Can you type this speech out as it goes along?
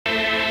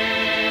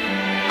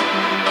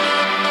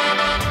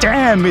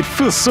Damn, it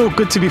feels so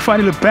good to be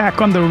finally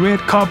back on the red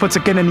carpet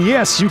again. And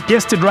yes, you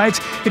guessed it right.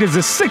 It is the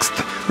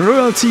 6th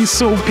Royalty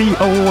Soapie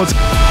Awards.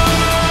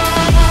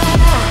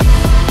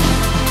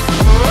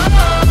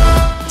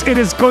 It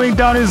is going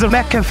down as a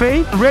Mac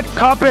Cafe red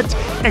carpet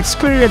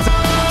experience.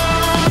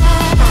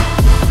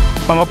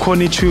 Mama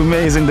Connie Chume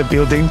is in the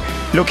building,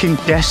 looking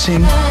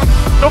dashing.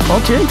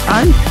 Oh, okay,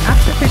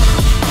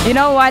 You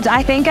know what?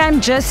 I think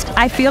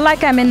I feel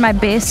like I'm in my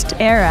best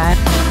era.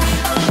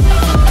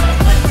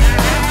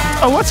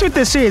 Oh, what's with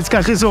the shades,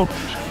 Kagiso?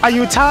 Are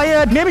you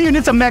tired? Maybe you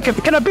need some Mac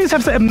Cafe. Can I please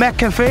have some Mac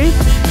Cafe?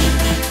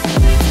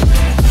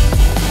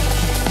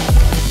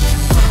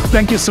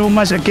 Thank you so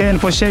much again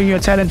for sharing your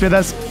talent with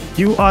us.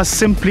 You are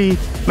simply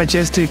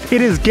majestic.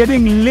 It is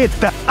getting lit.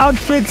 The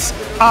outfits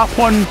are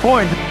on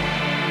point.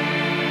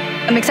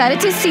 I'm excited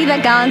to see the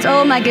gowns.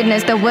 Oh my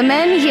goodness, the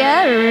women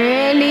here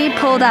really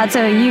pulled out.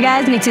 So you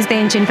guys need to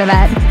stay in tune for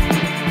that.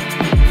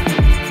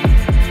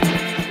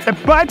 The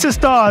brighter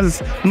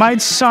stars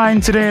might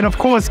shine today. And of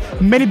course,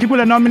 many people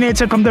are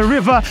nominated from the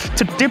river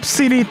to Dip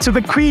City to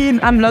the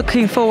Queen. I'm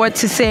looking forward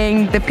to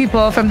seeing the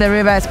people from the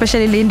river,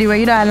 especially Lindiwe.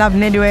 You know I love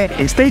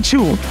Lindiwe. Stay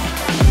tuned.